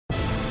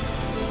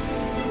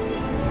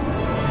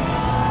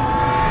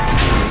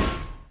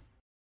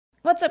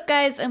What's up,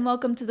 guys, and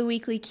welcome to the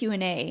weekly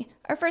Q&A.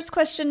 Our first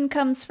question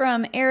comes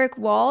from Eric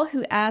Wall,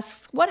 who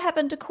asks, what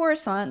happened to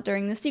Coruscant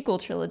during the sequel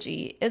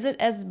trilogy? Is it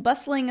as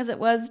bustling as it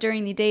was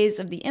during the days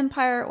of the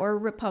Empire or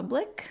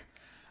Republic?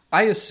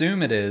 I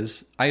assume it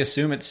is. I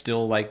assume it's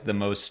still like the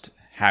most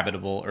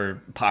habitable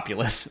or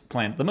populous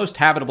planet, the most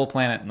habitable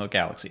planet in the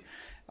galaxy.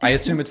 I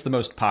assume it's the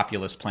most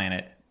populous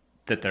planet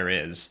that there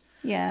is.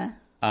 Yeah.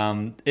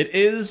 It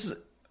is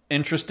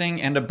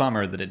interesting and a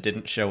bummer that it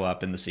didn't show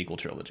up in the sequel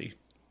trilogy.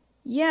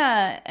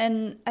 Yeah,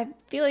 and I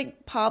feel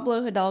like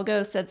Pablo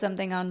Hidalgo said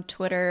something on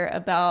Twitter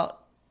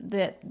about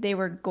that they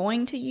were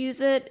going to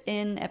use it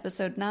in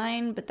episode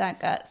 9, but that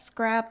got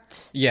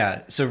scrapped.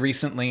 Yeah, so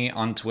recently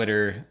on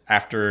Twitter,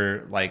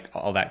 after like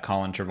all that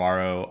Colin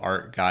Trevorrow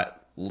art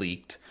got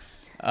leaked,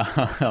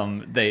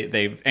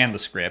 they and the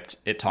script,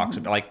 it talks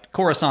about like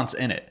Coruscant's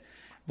in it,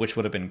 which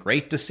would have been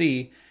great to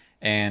see.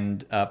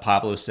 And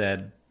Pablo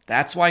said,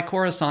 that's why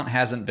Coruscant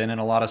hasn't been in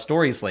a lot of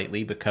stories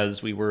lately,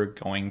 because we were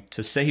going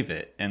to save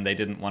it and they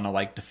didn't want to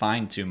like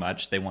define too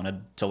much. They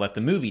wanted to let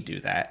the movie do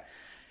that.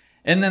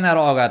 And then that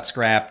all got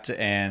scrapped.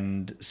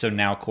 And so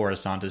now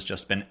Coruscant has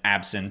just been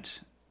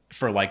absent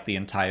for like the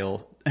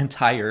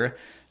entire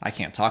I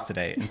can't talk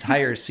today,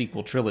 entire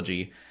sequel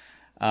trilogy.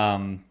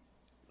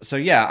 So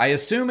yeah, I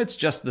assume it's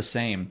just the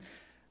same.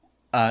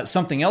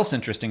 Something else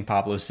interesting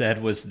Pablo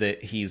said was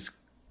that he's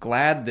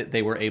glad that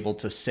they were able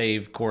to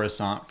save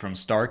Coruscant from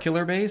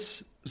Starkiller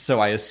Base. So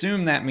I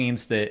assume that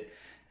means that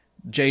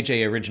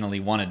JJ originally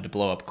wanted to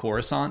blow up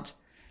Coruscant.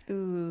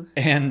 Ooh.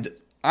 And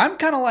I'm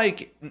kind of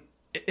like,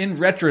 in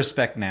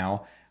retrospect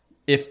now,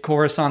 if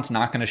Coruscant's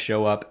not going to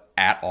show up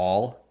at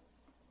all,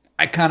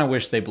 I kind of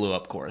wish they blew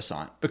up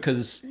Coruscant,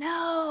 because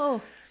No.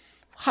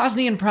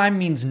 Hosnian Prime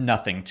means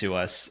nothing to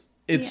us.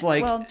 It's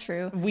like, well,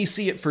 true. We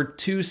see it for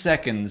 2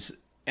 seconds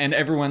and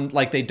everyone,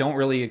 like, they don't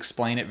really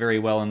explain it very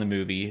well in the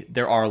movie.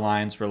 There are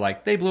lines where,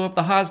 like, they blew up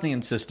the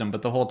Hosnian system,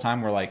 but the whole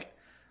time we're like,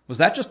 was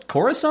that just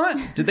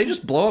Coruscant? Did they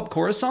just blow up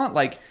Coruscant?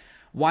 Like,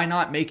 why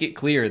not make it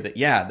clear that,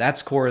 yeah,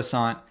 that's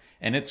Coruscant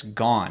and it's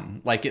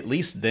gone? Like, at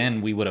least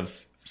then we would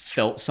have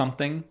felt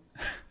something.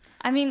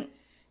 I mean,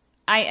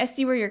 I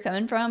see where you're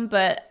coming from,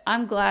 but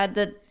I'm glad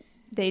that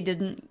they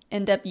didn't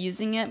end up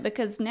using it,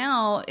 because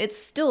now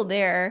it's still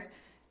there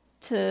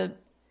to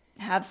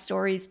have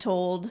stories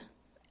told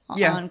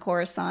on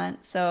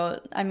Coruscant.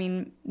 So, I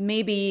mean,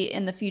 maybe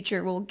in the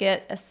future we'll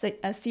get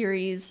a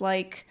series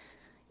like,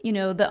 you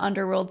know, the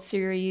Underworld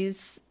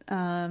series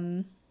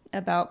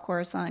about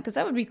Coruscant, because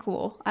that would be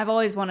cool. I've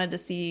always wanted to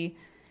see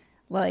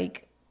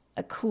like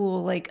a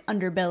cool like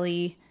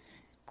underbelly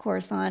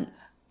Coruscant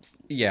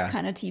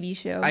kind of TV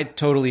show. I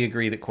totally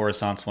agree that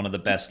Coruscant's one of the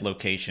best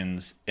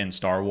locations in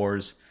Star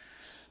Wars.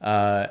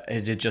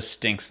 It just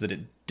stinks that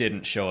it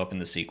didn't show up in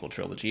the sequel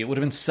trilogy. It would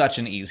have been such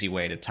an easy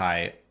way to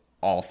tie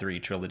all 3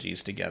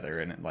 trilogies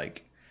together.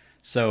 And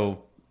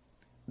so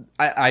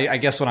I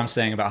guess what I'm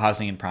saying about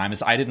Hosnian Prime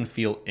is I didn't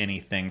feel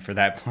anything for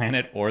that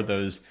planet or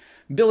those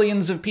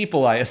billions of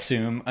people, I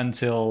assume,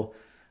 until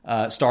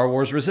Star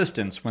Wars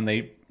Resistance, when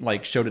they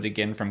like showed it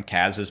again from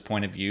Kaz's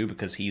point of view,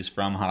 because he's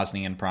from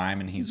Hosnian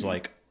Prime and he's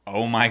like,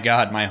 oh my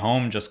God, my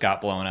home just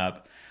got blown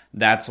up.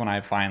 That's when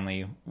I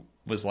finally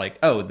was like,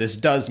 oh, this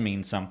does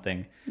mean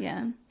something.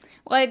 Yeah.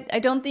 Well, I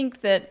don't think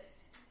that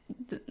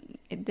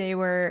they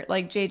were,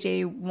 like,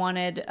 JJ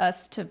wanted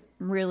us to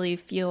really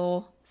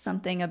feel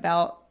something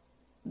about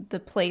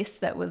the place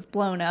that was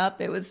blown up.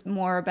 It was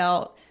more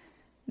about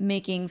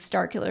making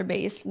Starkiller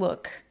Base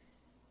look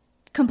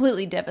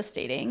completely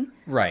devastating.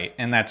 Right,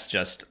 and that's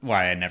just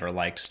why I never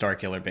liked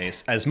Starkiller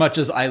Base. As much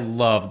as I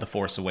love The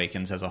Force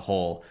Awakens as a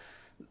whole,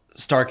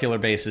 Starkiller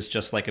Base is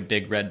just like a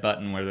big red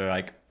button where they're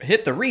like,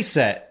 hit the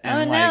reset.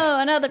 And no,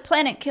 another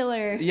planet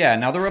killer. Yeah,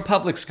 now the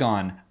Republic's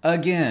gone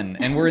again.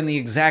 And we're in the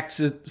exact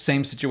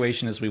same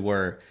situation as we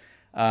were.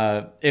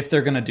 If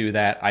they're going to do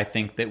that, I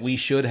think that we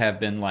should have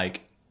been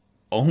like,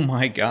 oh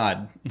my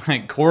God,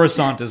 like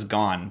Coruscant is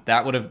gone.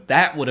 That would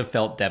have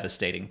felt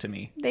devastating to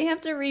me. They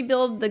have to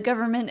rebuild the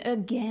government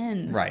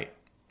again. Right.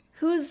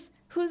 Who's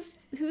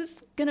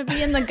going to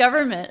be in the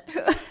government?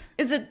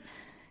 Is it...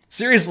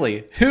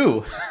 Seriously,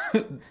 who?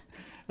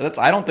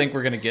 I don't think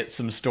we're going to get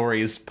some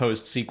stories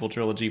post-sequel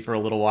trilogy for a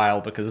little while,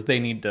 because they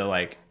need to,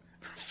 like,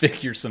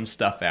 figure some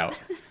stuff out.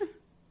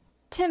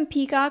 Tim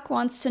Peacock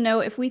wants to know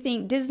if we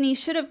think Disney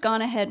should have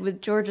gone ahead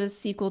with George's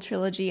sequel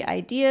trilogy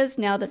ideas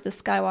now that the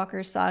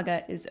Skywalker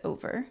saga is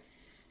over.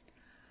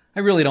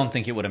 I really don't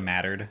think it would have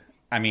mattered.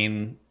 I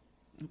mean,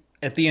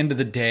 at the end of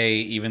the day,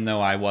 even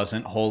though I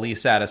wasn't wholly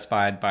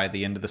satisfied by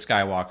the end of the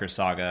Skywalker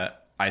saga,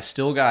 I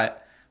still got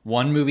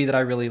one movie that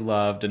I really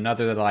loved,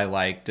 another that I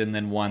liked, and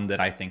then one that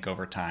I think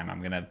over time I'm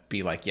going to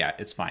be like, yeah,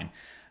 it's fine.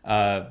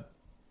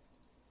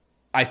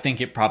 I think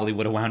it probably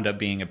would have wound up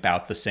being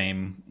about the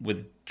same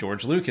with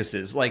George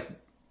Lucas's. Like,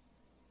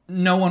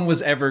 not everyone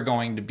was ever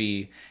going to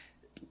be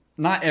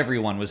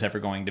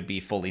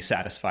fully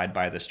satisfied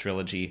by this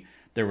trilogy.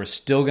 There were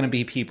still going to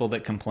be people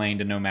that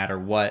complained no matter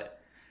what.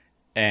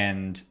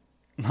 And,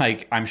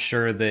 like, I'm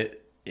sure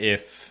that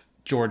if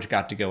George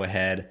got to go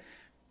ahead,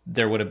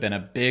 there would have been a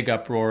big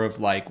uproar of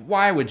like,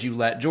 why would you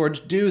let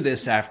George do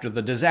this after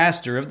the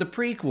disaster of the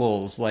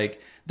prequels?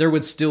 Like, there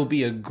would still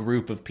be a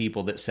group of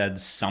people that said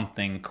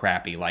something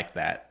crappy like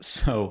that.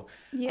 So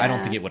I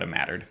don't think it would have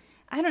mattered.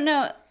 I don't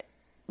know.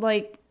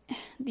 Like,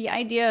 the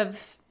idea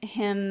of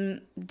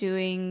him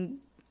doing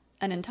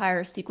an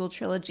entire sequel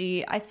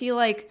trilogy, I feel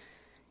like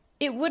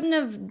it wouldn't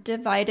have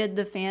divided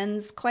the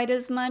fans quite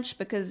as much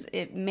because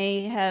it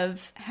may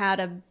have had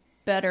a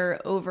better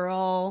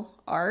overall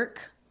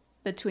arc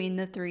between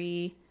the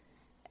 3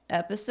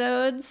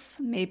 episodes.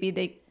 Maybe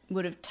they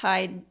would have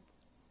tied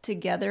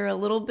together a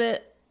little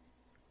bit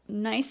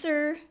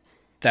nicer.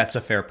 That's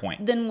a fair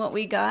point. Than what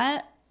we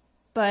got,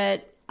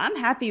 but I'm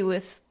happy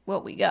with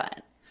what we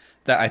got.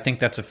 I think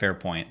that's a fair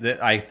point.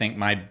 I think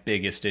my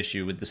biggest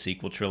issue with the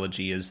sequel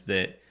trilogy is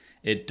that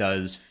it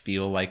does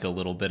feel like a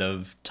little bit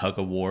of tug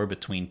of war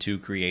between 2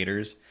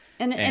 creators.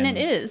 And it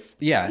is.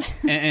 Yeah.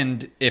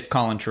 And if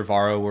Colin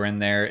Trevorrow were in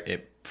there,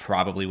 it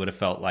probably would have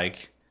felt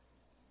like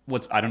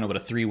I don't know what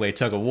a 3-way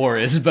tug of war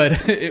is,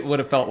 but it would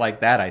have felt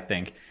like that, I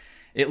think.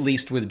 At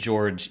least with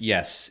George,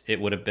 yes, it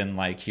would have been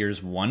like,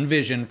 here's one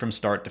vision from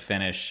start to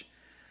finish.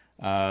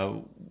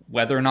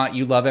 Whether or not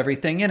you love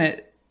everything in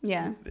it,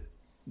 yeah,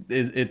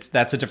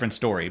 that's a different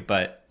story,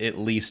 but at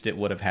least it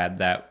would have had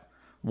that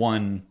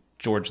one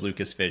George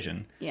Lucas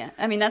vision. Yeah,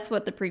 I mean, that's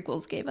what the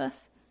prequels gave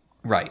us.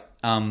 Right.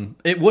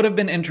 It would have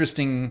been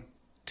interesting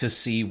to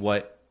see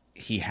what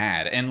he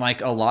had. And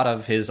like a lot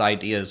of his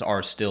ideas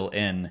are still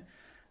in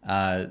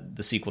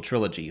the sequel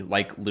trilogy.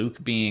 Like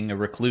Luke being a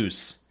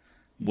recluse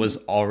was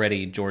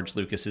already George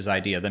Lucas's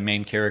idea. The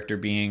main character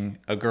being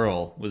a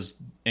girl was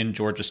in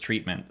George's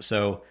treatment.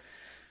 So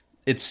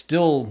it's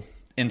still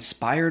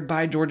inspired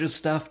by George's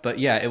stuff, but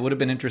yeah, it would have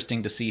been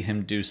interesting to see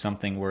him do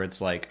something where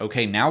it's like,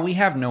 okay, now we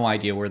have no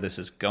idea where this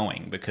is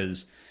going,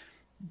 because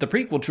the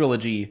prequel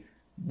trilogy,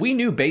 we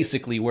knew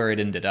basically where it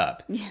ended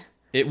up. Yeah.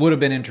 It would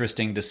have been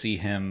interesting to see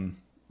him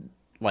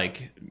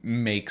like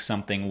make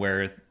something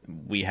where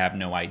we have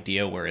no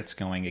idea where it's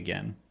going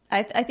again.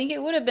 I think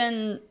it would have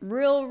been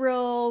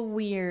real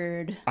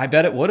weird. I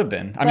bet it would have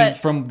been. I mean,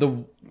 from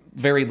the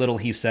very little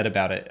he said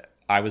about it,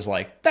 I was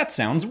like, that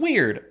sounds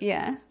weird.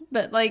 Yeah,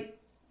 but like,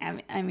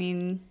 I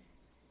mean,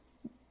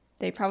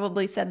 they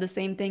probably said the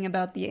same thing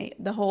about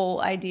the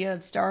whole idea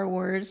of Star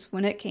Wars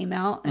when it came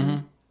out.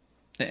 And,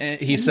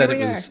 he said it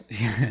was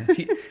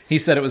he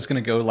said it was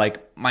going to go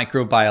like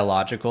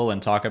microbiological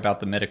and talk about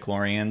the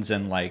midichlorians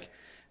and like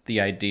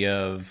the idea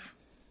of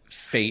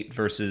fate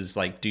versus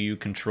like, do you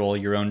control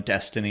your own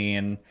destiny?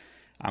 And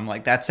I'm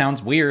like, that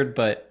sounds weird,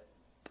 but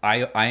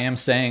I am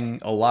saying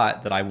a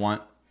lot that I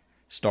want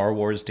Star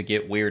Wars to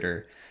get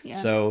weirder. Yeah.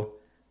 So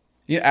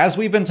yeah, as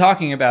we've been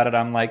talking about it,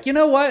 I'm like, you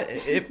know what?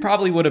 It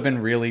probably would have been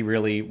really,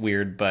 really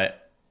weird,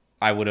 but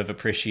I would have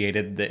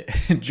appreciated that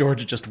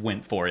George just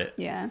went for it.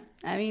 Yeah.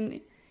 I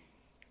mean,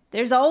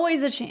 there's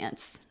always a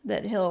chance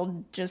that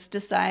he'll just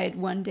decide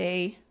one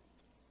day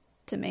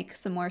to make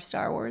some more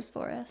Star Wars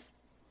for us.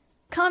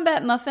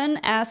 Combat Muffin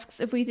asks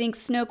if we think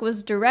Snoke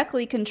was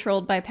directly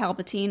controlled by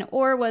Palpatine,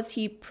 or was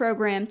he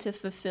programmed to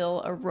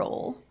fulfill a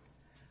role?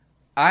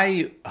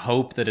 I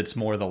hope that it's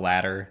more the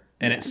latter.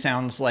 And it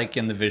sounds like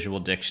in the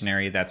visual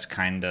dictionary, that's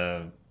kind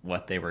of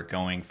what they were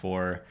going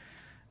for.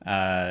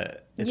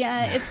 It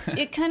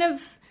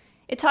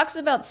talks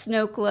about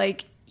Snoke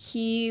like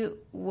he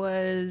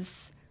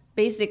was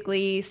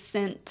basically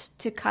sent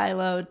to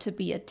Kylo to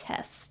be a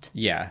test.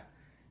 Yeah.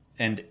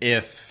 And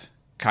if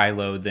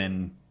Kylo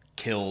then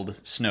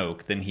killed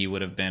Snoke, then he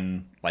would have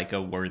been like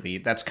a worthy,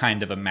 that's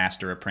kind of a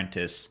master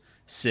apprentice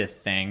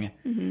Sith thing.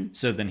 Mm-hmm.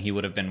 So then he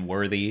would have been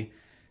worthy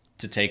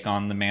to take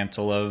on the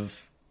mantle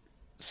of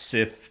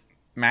Sith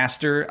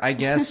master, I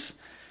guess.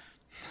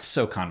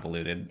 So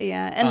convoluted.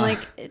 Yeah,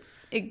 and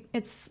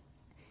it's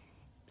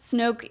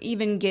Snoke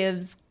even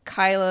gives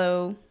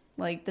Kylo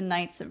like the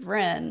Knights of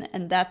Ren,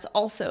 and that's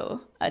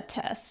also a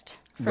test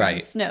from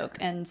Snoke,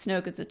 and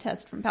Snoke is a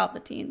test from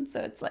Palpatine.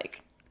 So it's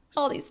like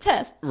all these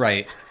tests.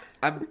 Right.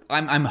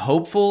 I'm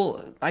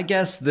hopeful, I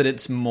guess, that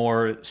it's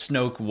more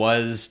Snoke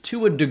was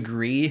to a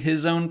degree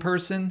his own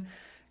person,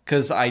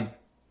 because I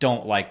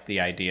don't like the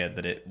idea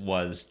that it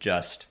was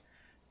just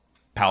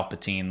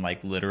Palpatine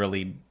like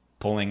literally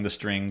pulling the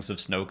strings of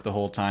Snoke the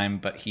whole time.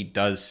 But he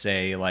does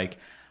say like,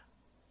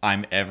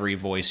 I'm every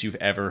voice you've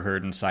ever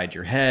heard inside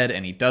your head,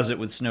 and he does it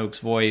with Snoke's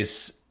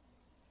voice.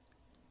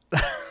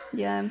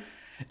 Yeah.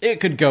 It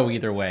could go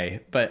either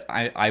way, but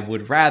I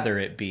would rather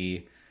it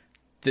be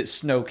that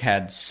Snoke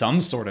had some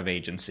sort of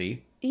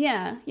agency.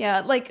 Yeah.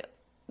 Like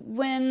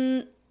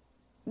when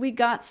we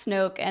got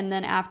Snoke and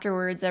then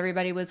afterwards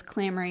everybody was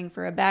clamoring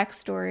for a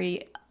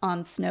backstory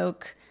on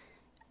Snoke,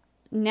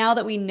 now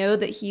that we know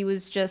that he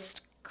was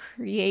just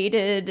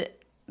created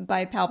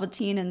by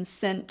Palpatine and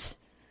sent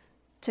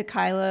to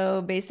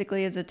Kylo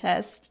basically as a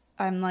test,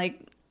 I'm like,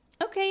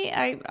 okay,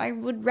 I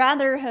would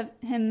rather have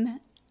him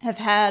have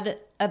had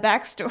a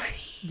backstory.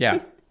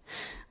 Yeah.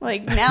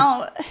 Like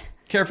now...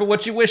 Careful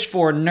what you wish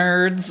for,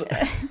 nerds.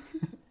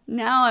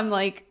 Now I'm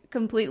like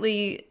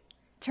completely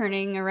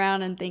turning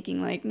around and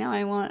thinking like, now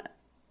I want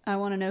I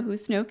want to know who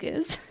Snoke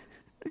is.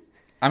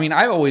 I mean,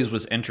 I always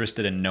was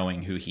interested in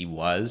knowing who he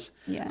was.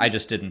 Yeah. I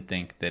just didn't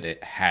think that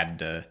it had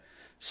to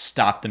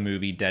stop the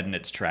movie dead in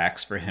its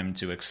tracks for him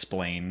to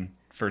explain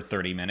for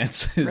 30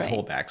 minutes his Right.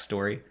 whole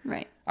backstory.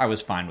 Right. I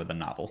was fine with the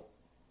novel.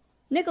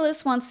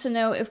 Nicholas wants to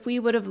know if we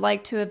would have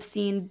liked to have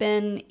seen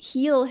Ben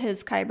heal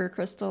his Kyber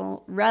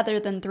crystal rather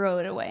than throw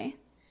it away.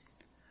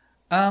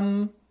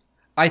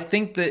 I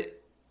think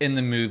that in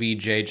the movie,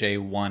 JJ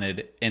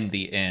wanted, in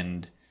the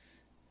end,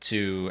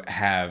 to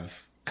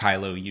have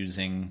Kylo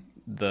using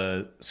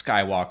the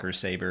Skywalker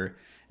saber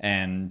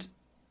and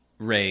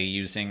Rey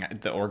using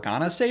the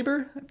Organa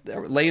saber,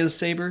 Leia's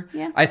saber.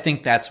 Yeah. I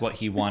think that's what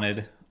he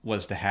wanted,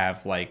 was to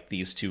have like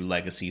these two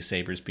legacy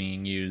sabers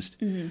being used.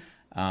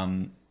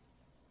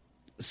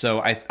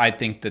 So I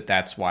think that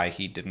that's why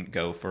he didn't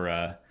go for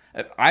a...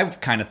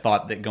 I've kind of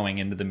thought that going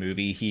into the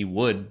movie, he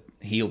would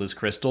heal his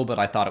crystal, but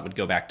I thought it would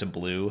go back to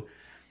blue.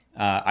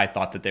 I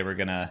thought that they were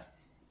going to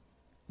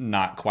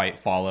not quite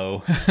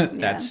follow that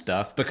Yeah.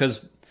 stuff,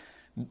 because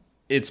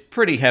it's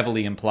pretty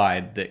heavily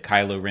implied that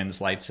Kylo Ren's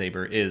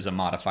lightsaber is a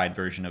modified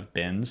version of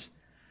Ben's.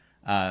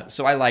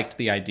 So I liked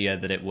the idea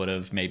that it would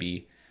have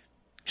maybe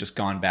just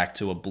gone back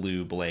to a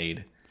blue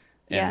blade,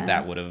 and Yeah.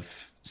 that would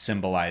have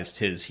symbolized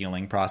his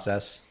healing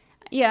process.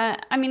 Yeah,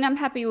 I mean, I'm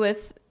happy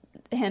with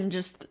him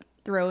just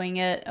throwing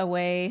it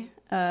away.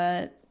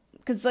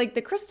 Because, like,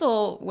 the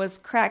crystal was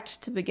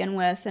cracked to begin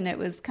with, and it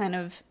was kind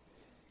of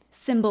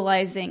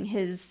symbolizing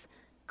his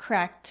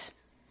cracked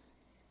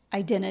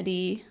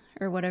identity,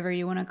 or whatever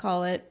you want to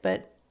call it.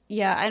 But,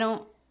 yeah, I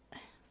don't...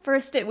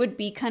 First, it would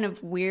be kind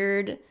of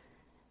weird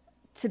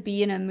to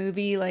be in a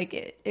movie.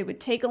 Like, it would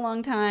take a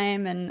long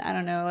time, and I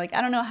don't know. Like,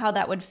 I don't know how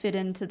that would fit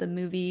into the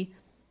movie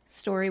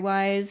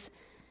story-wise.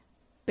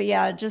 But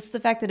yeah, just the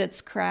fact that it's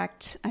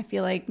cracked, I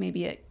feel like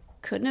maybe it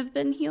couldn't have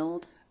been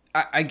healed.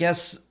 I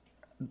guess,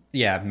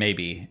 yeah,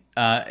 maybe.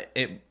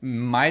 It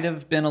might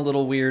have been a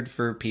little weird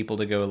for people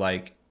to go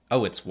like,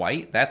 oh, it's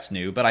white? That's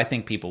new. But I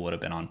think people would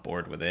have been on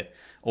board with it,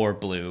 or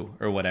blue,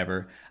 or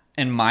whatever.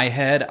 In my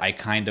head, I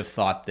kind of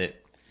thought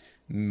that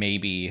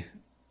maybe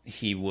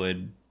he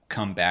would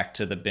come back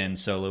to the Ben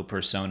Solo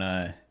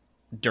persona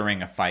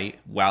during a fight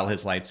while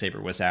his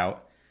lightsaber was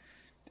out,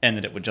 and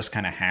that it would just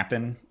kind of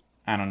happen.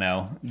 I don't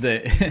know.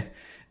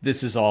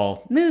 This is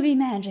all Movie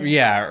magic.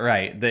 Yeah,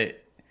 right.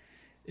 That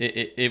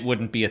it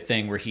wouldn't be a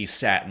thing where he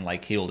sat and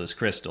like healed his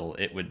crystal.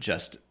 It would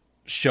just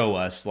show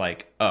us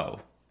like,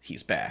 oh,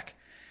 he's back.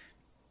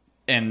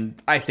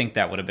 And I think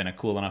that would have been a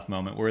cool enough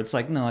moment where it's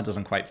like, no, it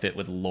doesn't quite fit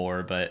with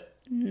lore, but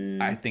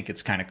I think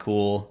it's kind of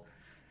cool.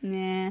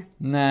 Nah.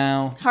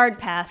 No, Hard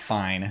pass.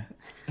 fine.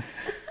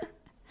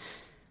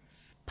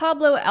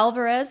 Pablo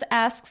Alvarez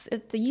asks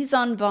if the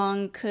Yuzon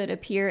Vong could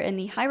appear in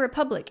the High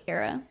Republic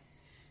era.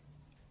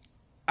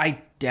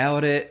 I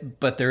doubt it,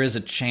 but there is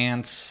a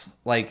chance.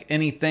 Like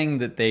anything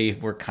that they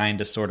were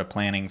kind of sort of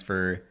planning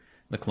for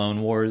the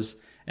Clone Wars,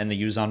 and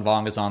the Yuzon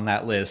Vong is on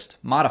that list,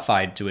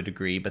 modified to a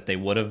degree, but they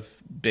would have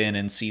been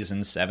in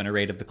season 7 or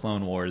 8 of the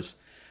Clone Wars.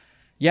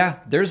 Yeah,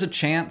 there's a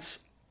chance.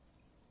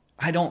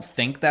 I don't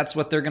think that's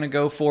what they're going to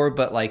go for,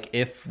 but like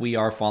if we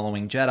are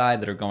following Jedi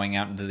that are going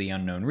out into the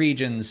unknown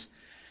regions,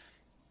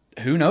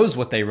 who knows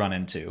what they run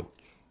into?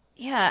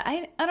 Yeah,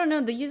 I don't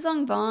know. The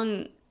Yuzon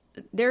Vong,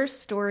 their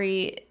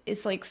story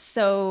is like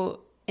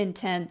so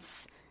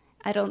intense.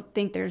 I don't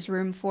think there's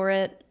room for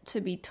it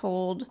to be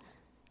told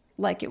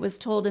like it was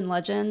told in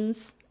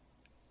Legends.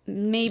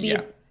 Maybe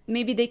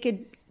they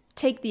could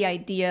take the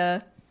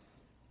idea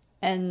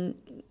and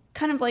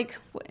kind of like,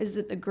 what is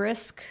it, the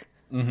Grisk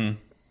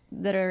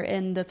that are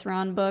in the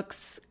Thrawn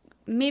books?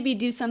 Maybe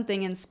do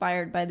something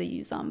inspired by the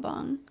Yuzon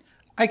Vong.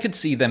 I could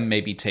see them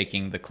maybe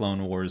taking the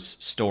Clone Wars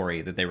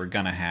story that they were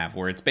going to have,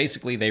 where it's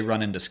basically they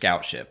run into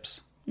scout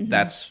ships.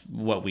 That's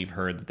what we've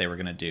heard that they were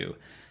going to do.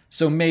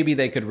 So maybe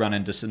they could run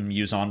into some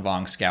Yuzon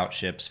Vong scout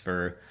ships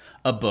for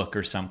a book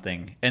or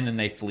something, and then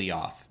they flee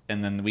off.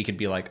 And then we could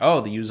be like,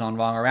 oh, the Yuzon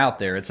Vong are out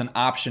there. It's an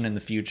option in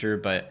the future,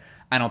 but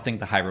I don't think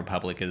the High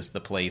Republic is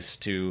the place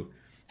to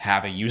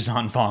have a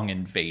Yuzon Vong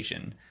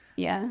invasion.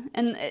 Yeah,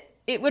 and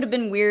it would have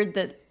been weird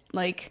that,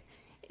 like,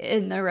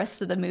 in the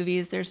rest of the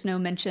movies, there's no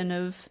mention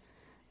of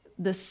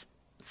this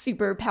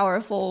super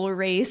powerful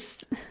race.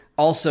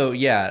 Also,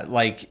 yeah,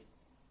 like,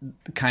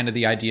 kind of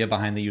the idea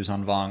behind the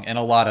Yuzon Vong and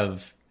a lot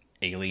of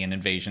alien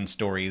invasion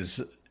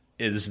stories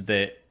is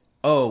that,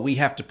 oh, we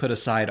have to put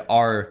aside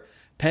our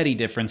petty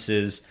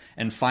differences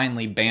and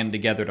finally band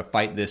together to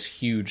fight this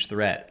huge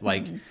threat.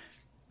 Like,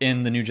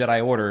 in the New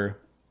Jedi Order,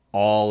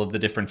 all of the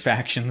different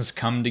factions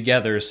come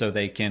together so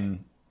they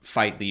can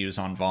fight the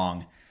Yuzon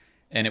Vong.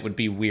 And it would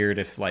be weird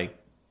if, like,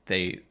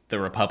 the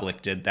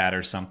Republic did that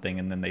or something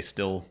and then they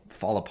still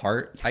fall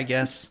apart, I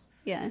guess.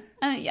 Yeah,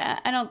 I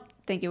don't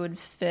think it would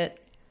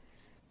fit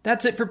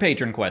That's it for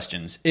patron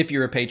questions. If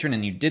you're a patron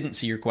and you didn't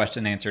see your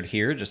question answered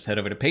here, just head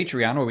over to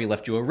Patreon where we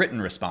left you a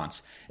written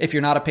response. If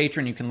you're not a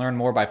patron, you can learn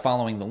more by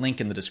following the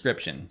link in the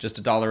description.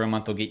 Just $1 a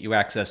month will get you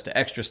access to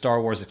extra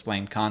Star Wars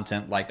Explained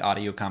content like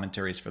audio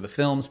commentaries for the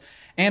films,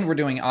 and we're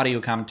doing audio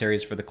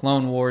commentaries for the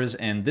Clone Wars,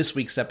 and this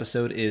week's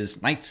episode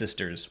is Night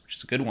Sisters, which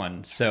is a good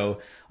one.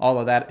 So all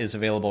of that is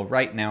available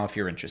right now if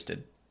you're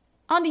interested.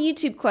 On to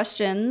YouTube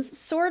questions.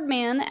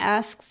 Swordman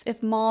asks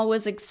if Maul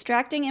was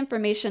extracting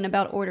information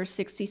about Order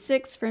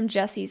 66 from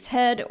Jesse's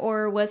head,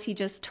 or was he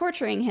just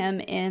torturing him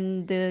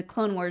in the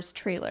Clone Wars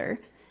trailer?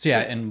 So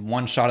yeah, in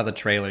one shot of the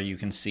trailer, you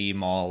can see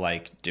Maul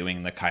like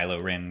doing the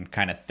Kylo Ren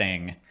kind of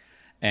thing.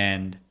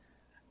 And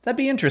that'd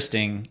be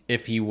interesting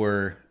if he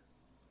were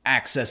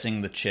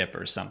accessing the chip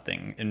or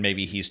something, and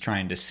maybe he's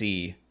trying to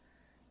see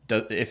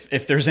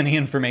if there's any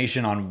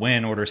information on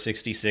when Order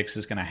 66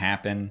 is going to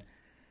happen.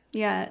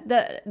 Yeah,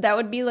 that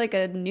would be like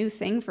a new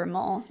thing for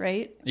Maul,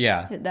 right?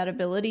 Yeah. That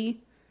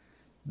ability.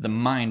 The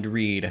mind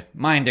read,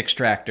 mind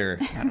extractor.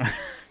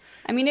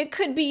 I mean, it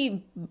could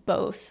be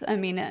both. I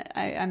mean,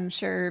 I'm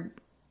sure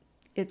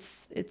it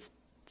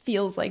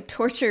feels like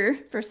torture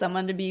for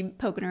someone to be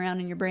poking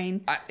around in your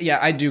brain.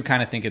 I do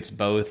kind of think it's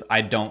both.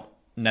 I don't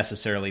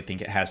necessarily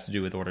think it has to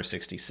do with Order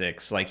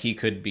 66. Like, he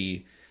could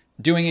be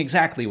doing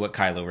exactly what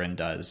Kylo Ren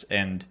does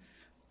and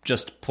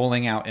just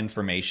pulling out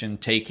information,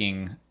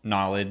 taking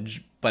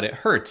knowledge, but it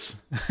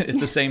hurts at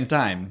the same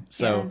time.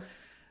 So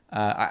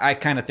I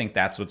kind of think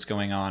that's what's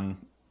going on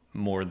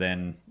more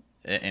than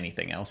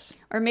anything else.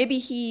 Or maybe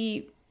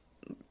he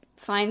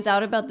finds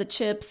out about the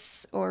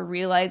chips or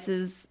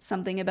realizes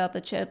something about the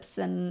chips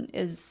and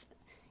is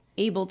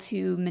able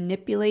to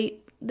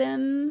manipulate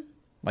them.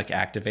 Like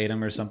activate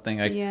them or something.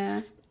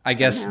 Yeah. I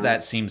guess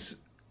that seems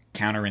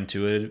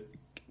counterintuitive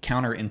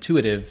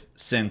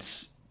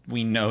since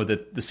we know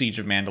that the Siege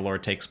of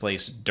Mandalore takes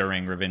place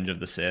during Revenge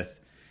of the Sith.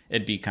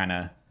 It'd be kind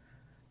of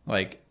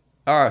like,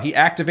 oh, he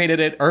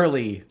activated it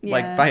early,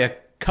 like by a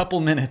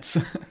couple minutes.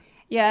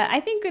 Yeah, I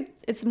think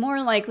it's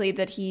more likely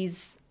that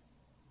he's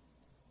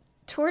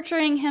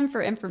torturing him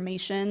for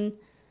information.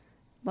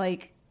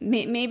 Like,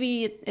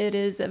 maybe it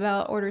is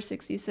about Order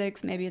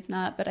 66, maybe it's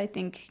not, but I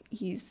think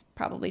he's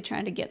probably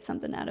trying to get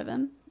something out of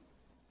him.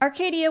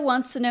 Arcadia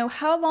wants to know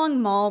how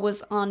long Maul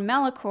was on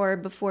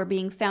Malachor before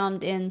being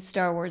found in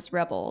Star Wars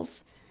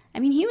Rebels. I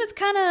mean, he was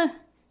kind of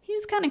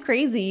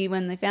crazy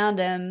when they found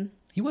him.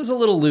 He was a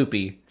little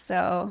loopy.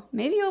 So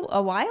maybe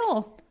a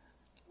while.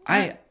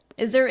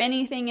 Is there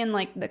anything in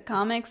like the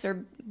comics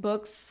or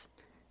books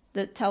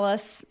that tell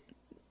us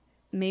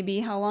maybe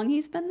how long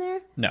he's been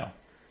there? No.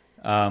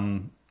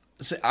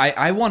 So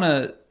I want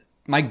to.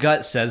 My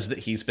gut says that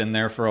he's been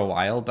there for a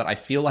while, but I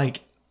feel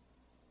like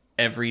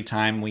every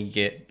time we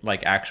get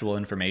like actual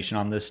information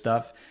on this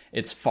stuff,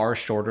 it's far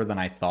shorter than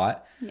I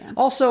thought. Yeah.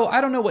 Also,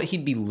 I don't know what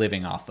he'd be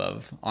living off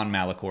of on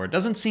Malachor. It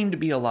doesn't seem to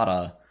be a lot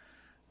of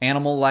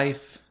animal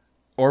life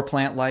or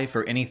plant life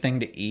or anything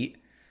to eat.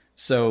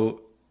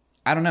 So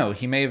I don't know.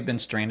 He may have been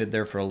stranded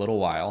there for a little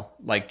while,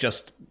 like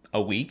just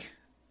a week.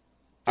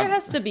 There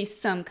has to be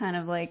some kind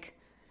of like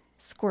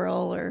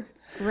squirrel or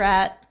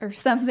rat or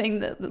something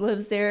that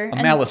lives there. A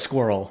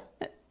Malasquirrel.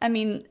 I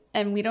mean,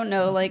 and we don't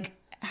know like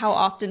how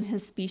often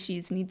his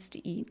species needs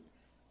to eat.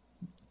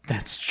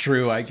 That's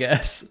true, I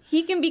guess.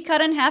 He can be cut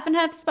in half and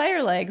have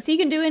spider legs. He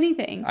can do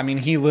anything. I mean,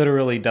 he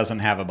literally doesn't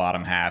have a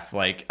bottom half.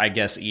 Like, I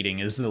guess eating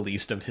is the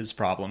least of his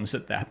problems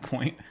at that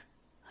point.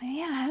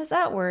 Yeah, how does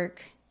that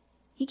work?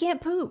 He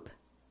can't poop.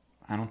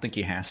 I don't think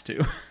he has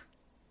to.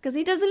 Because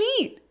he doesn't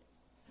eat.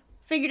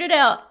 Figured it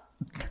out.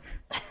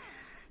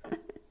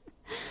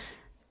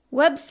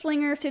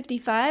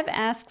 Webslinger55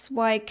 asks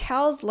why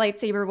Cal's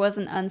lightsaber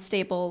wasn't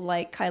unstable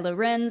like Kylo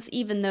Ren's,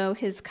 even though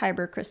his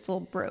kyber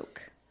crystal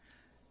broke.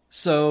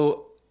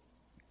 So,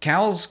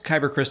 Cal's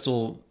kyber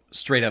crystal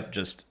straight up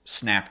just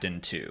snapped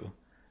in two.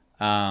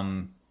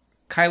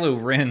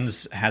 Kylo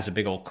Ren's has a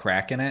big old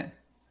crack in it.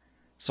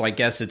 So I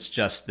guess it's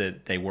just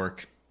that they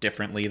work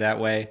differently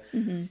that way.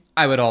 Mm-hmm.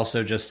 I would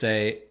also just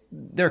say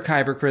they're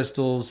kyber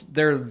crystals.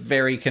 They're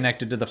very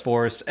connected to the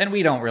Force, and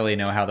we don't really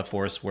know how the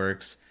Force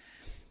works.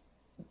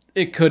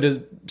 It could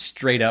have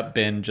straight up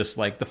been just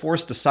like the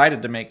Force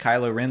decided to make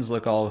Kylo Ren's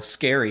look all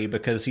scary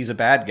because he's a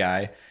bad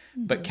guy.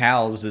 Mm-hmm. But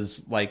Cal's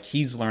is like,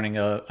 he's learning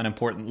an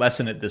important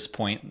lesson at this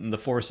point, and the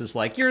Force is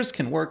like, yours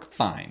can work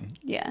fine.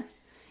 Yeah.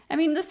 I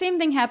mean, the same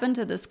thing happened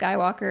to the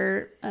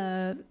Skywalker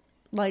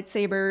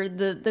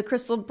lightsaber. The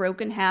crystal broke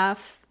in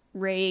half.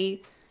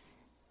 Rey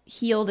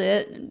healed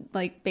it,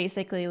 like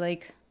basically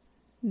like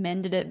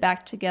mended it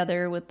back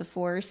together with the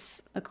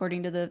Force,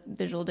 according to the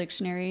visual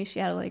dictionary. She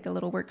had like a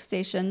little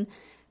workstation.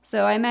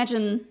 So I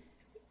imagine,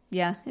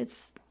 yeah,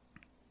 it's...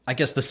 I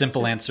guess the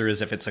simple answer is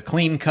if it's a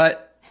clean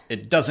cut,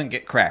 it doesn't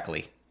get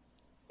crackly.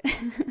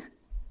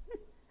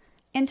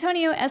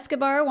 Antonio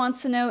Escobar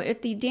wants to know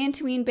if the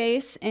Dantooine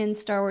base in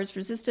Star Wars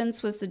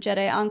Resistance was the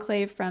Jedi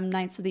Enclave from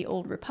Knights of the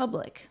Old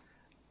Republic.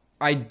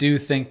 I do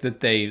think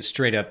that they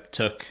straight up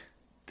took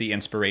the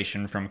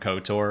inspiration from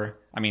KOTOR.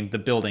 I mean, the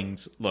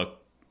buildings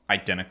look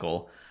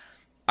identical.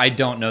 I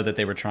don't know that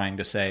they were trying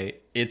to say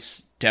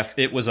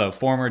it was a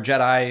former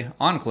Jedi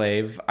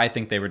enclave. I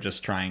think they were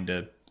just trying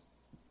to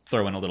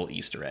throw in a little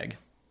Easter egg.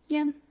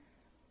 Yeah.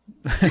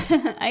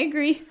 I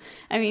agree.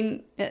 I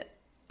mean,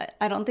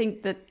 I don't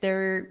think that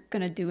they're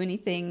going to do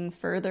anything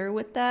further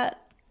with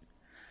that.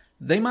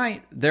 They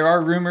might. There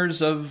are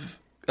rumors of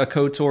a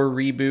KOTOR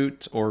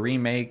reboot or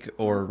remake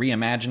or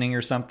reimagining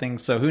or something.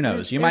 So who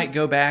knows? You might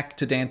go back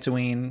to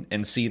Dantooine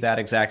and see that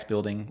exact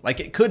building. Like,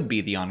 it could be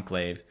the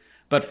Enclave.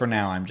 But for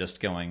now, I'm just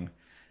going...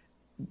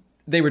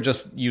 They were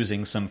just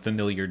using some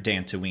familiar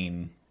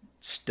Dantooine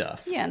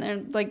stuff. Yeah, and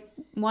they're like,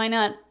 why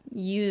not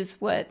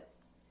use what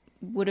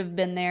would have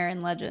been there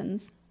in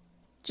Legends?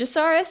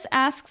 Jasaris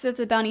asks if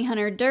the bounty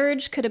hunter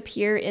Dirge could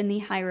appear in the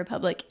High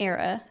Republic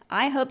era.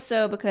 I hope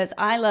so, because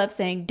I love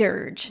saying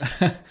Dirge.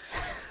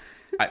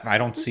 I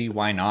don't see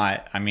why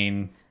not. I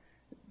mean,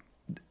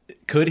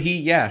 could he?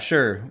 Yeah,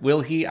 sure.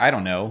 Will he? I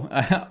don't know.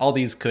 All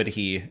these could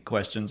he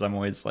questions, I'm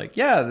always like,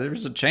 yeah,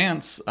 there's a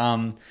chance.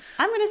 I'm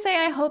going to say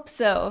I hope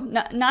so.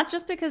 Not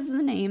just because of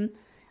the name,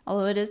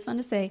 although it is fun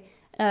to say,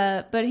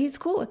 but he's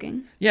cool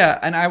looking. Yeah,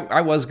 and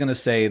I was going to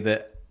say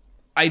that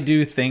I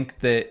do think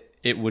that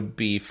it would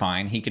be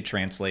fine. He could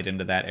translate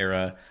into that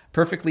era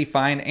perfectly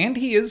fine. And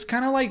he is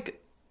kind of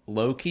like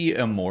low-key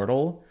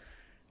immortal.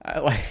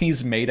 Like,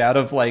 he's made out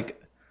of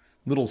like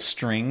little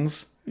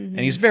strings, and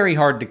he's very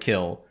hard to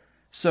kill.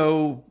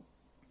 So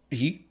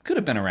he could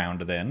have been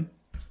around then.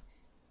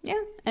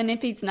 Yeah, and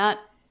if he's not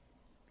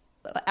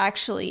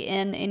actually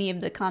in any of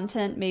the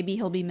content, maybe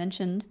he'll be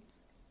mentioned.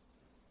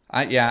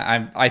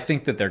 I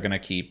think that they're going to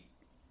keep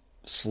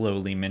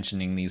slowly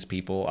mentioning these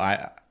people.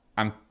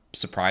 I'm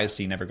surprised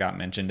he never got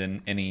mentioned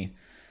in any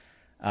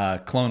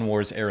Clone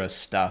Wars era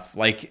stuff.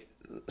 Like,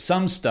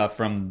 some stuff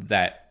from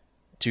that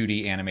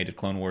 2D animated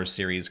Clone Wars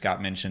series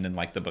got mentioned in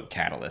like the book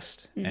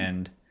Catalyst,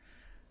 and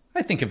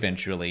I think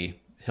eventually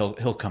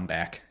he'll come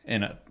back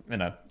in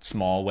a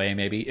small way.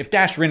 Maybe if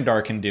Dash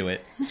Rendar can do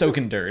it, so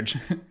can Dirge.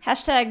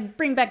 Hashtag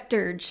bring back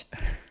Dirge.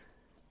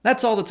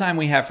 That's all the time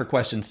we have for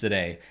questions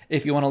today.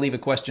 If you want to leave a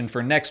question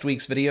for next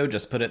week's video,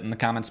 just put it in the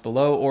comments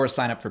below or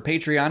sign up for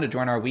Patreon to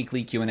join our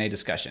weekly Q&A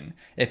discussion.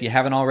 If you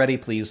haven't already,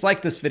 please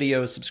like this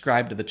video,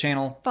 subscribe to the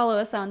channel. Follow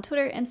us on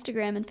Twitter,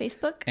 Instagram, and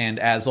Facebook. And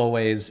as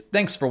always,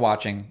 thanks for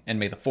watching, and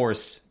may the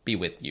Force be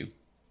with you.